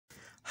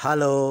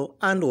Hello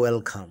and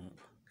welcome.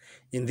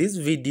 In this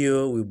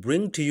video, we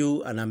bring to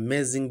you an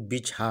amazing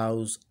beach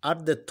house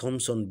at the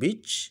Thompson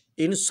Beach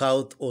in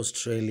South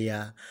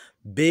Australia,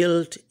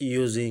 built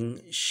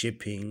using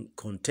shipping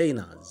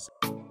containers.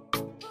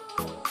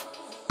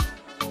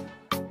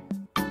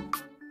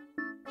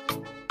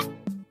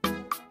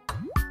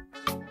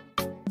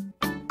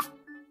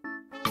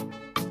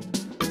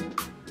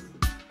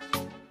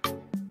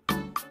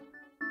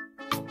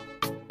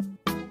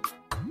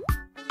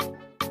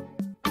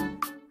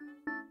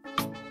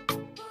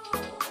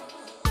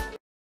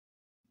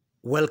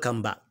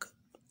 Welcome back.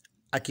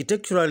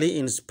 Architecturally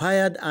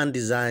inspired and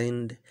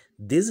designed,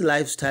 this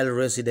lifestyle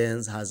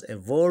residence has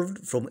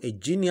evolved from a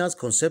genius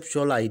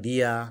conceptual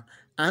idea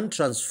and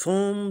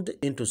transformed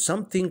into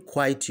something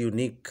quite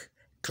unique,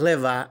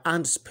 clever,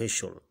 and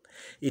special.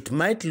 It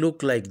might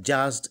look like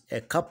just a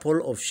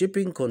couple of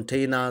shipping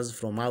containers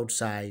from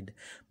outside,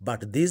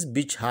 but this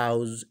beach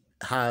house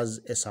has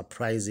a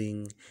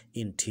surprising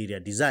interior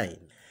design.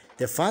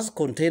 The first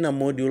container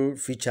module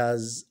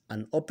features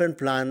an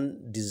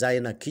open-plan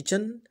designer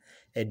kitchen,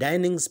 a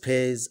dining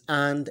space,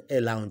 and a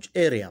lounge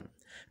area.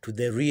 To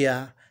the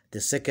rear,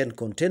 the second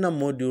container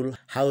module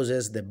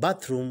houses the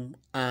bathroom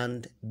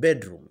and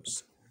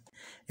bedrooms.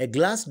 A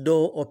glass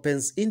door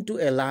opens into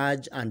a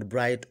large and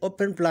bright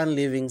open-plan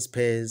living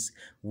space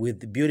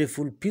with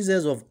beautiful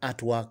pieces of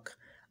artwork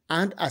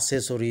and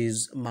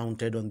accessories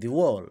mounted on the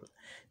wall.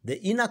 The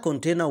inner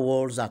container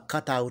walls are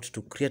cut out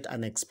to create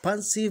an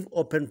expansive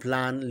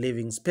open-plan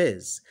living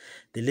space.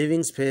 The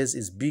living space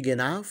is big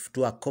enough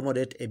to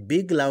accommodate a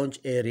big lounge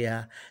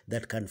area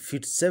that can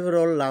fit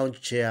several lounge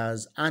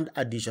chairs and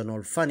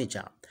additional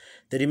furniture.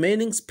 The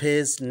remaining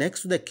space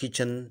next to the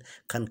kitchen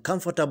can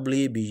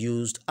comfortably be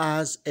used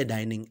as a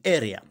dining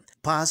area.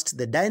 Past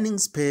the dining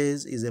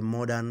space is a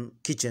modern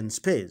kitchen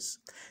space.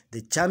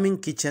 The charming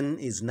kitchen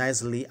is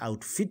nicely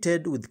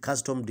outfitted with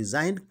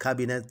custom-designed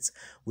cabinets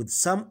with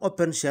some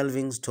open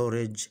shelving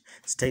storage,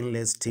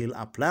 stainless steel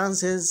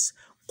appliances,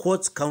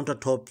 quartz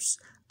countertops,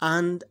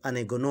 and an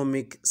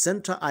ergonomic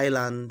center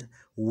island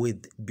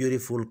with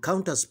beautiful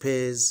counter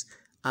space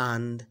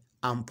and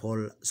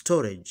ample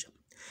storage.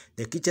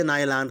 The kitchen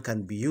island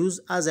can be used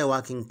as a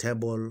working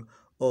table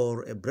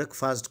or a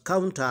breakfast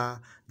counter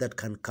that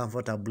can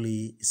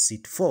comfortably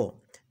sit four.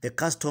 The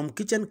custom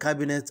kitchen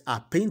cabinets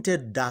are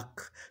painted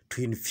dark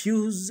to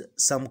infuse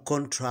some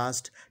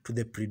contrast to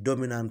the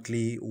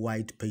predominantly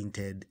white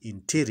painted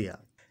interior.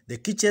 The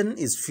kitchen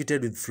is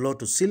fitted with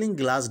floor-to-ceiling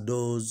glass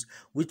doors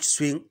which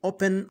swing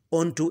open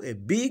onto a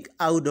big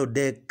outdoor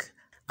deck,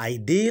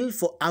 ideal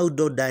for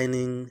outdoor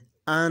dining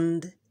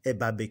and a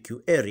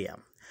barbecue area.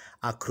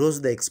 Across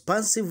the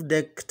expansive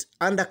decked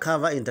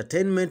undercover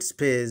entertainment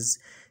space,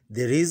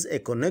 there is a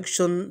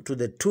connection to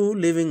the two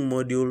living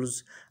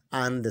modules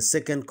and the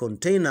second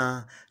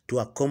container to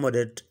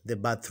accommodate the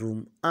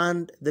bathroom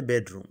and the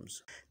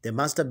bedrooms. The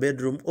master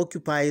bedroom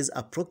occupies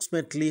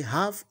approximately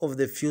half of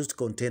the fused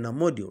container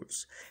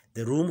modules.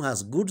 The room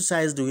has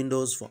good-sized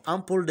windows for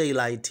ample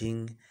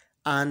daylighting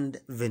and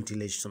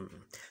ventilation.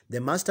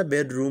 The master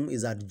bedroom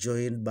is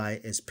adjoined by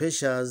a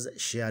spacious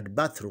shared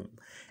bathroom.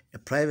 A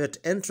private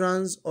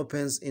entrance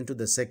opens into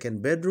the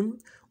second bedroom,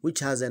 which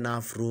has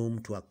enough room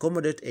to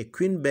accommodate a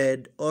queen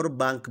bed or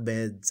bunk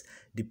beds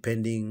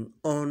depending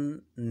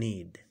on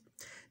need.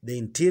 The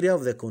interior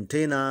of the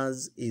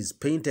containers is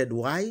painted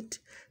white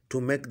to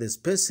make the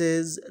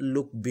spaces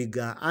look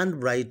bigger and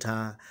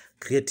brighter,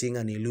 creating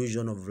an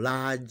illusion of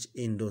large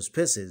indoor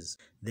spaces.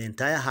 The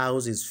entire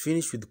house is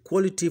finished with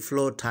quality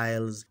floor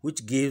tiles,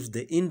 which gives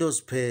the indoor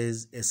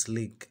space a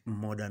sleek,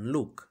 modern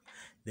look.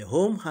 The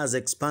home has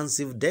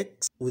expansive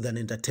decks with an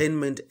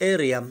entertainment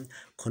area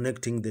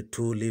connecting the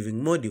two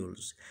living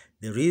modules.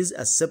 There is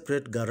a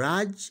separate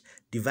garage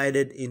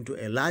divided into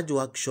a large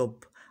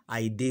workshop,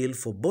 ideal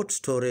for boat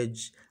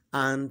storage,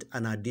 and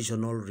an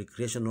additional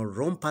recreational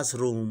rumpus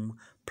room,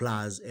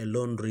 plus a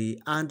laundry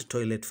and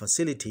toilet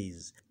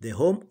facilities. The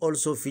home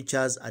also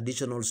features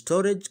additional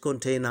storage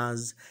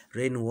containers,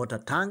 rainwater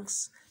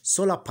tanks,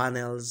 solar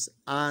panels,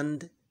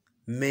 and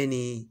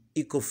many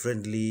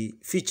eco-friendly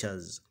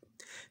features.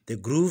 The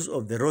grooves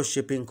of the raw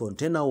shipping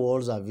container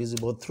walls are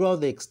visible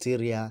throughout the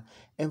exterior,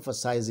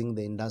 emphasizing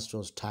the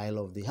industrial style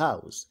of the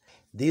house.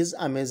 This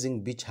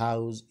amazing beach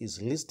house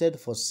is listed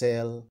for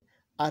sale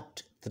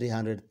at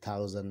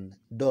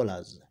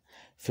 $300,000.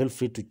 Feel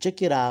free to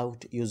check it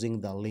out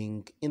using the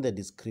link in the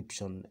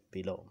description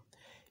below.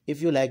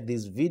 If you like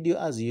this video,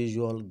 as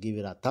usual, give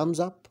it a thumbs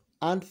up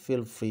and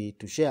feel free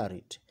to share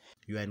it.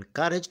 You are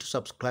encouraged to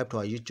subscribe to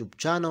our YouTube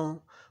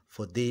channel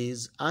for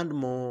these and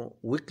more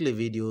weekly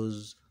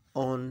videos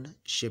on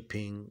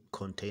shipping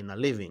container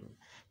living.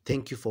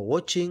 Thank you for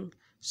watching.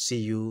 See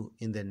you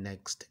in the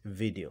next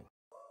video.